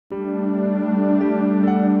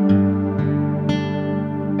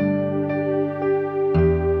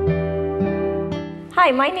Hi,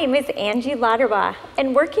 my name is Angie Lauterbaugh,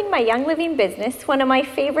 and working my Young Living business, one of my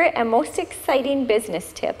favorite and most exciting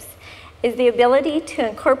business tips is the ability to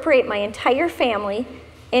incorporate my entire family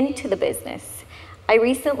into the business. I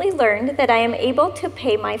recently learned that I am able to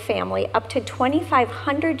pay my family up to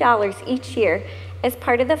 $2,500 each year as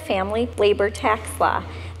part of the family labor tax law.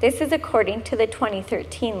 This is according to the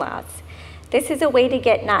 2013 laws. This is a way to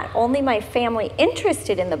get not only my family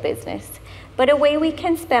interested in the business, but a way we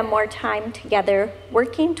can spend more time together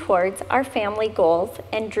working towards our family goals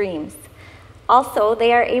and dreams. Also,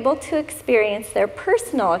 they are able to experience their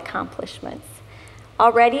personal accomplishments.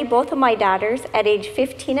 Already, both of my daughters at age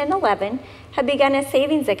 15 and 11 have begun a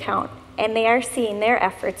savings account, and they are seeing their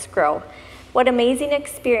efforts grow. What amazing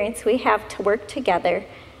experience we have to work together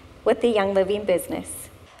with the Young Living business.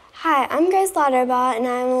 Hi, I'm Grace Lauterbaugh, and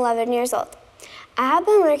I'm 11 years old. I have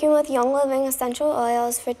been working with Young Living essential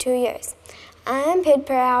oils for 2 years. I am paid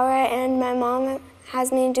per hour, and my mom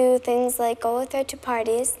has me do things like go with her to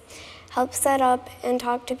parties, help set up and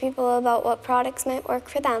talk to people about what products might work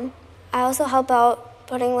for them. I also help out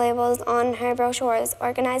putting labels on her brochures,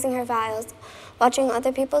 organizing her files, watching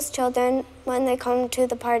other people's children when they come to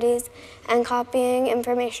the parties, and copying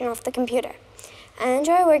information off the computer. I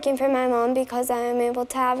enjoy working for my mom because I am able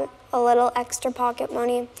to have a little extra pocket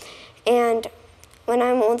money, and when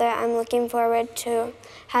I'm older, I'm looking forward to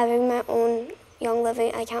having my own Young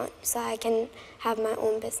Living account so I can have my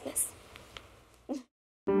own business.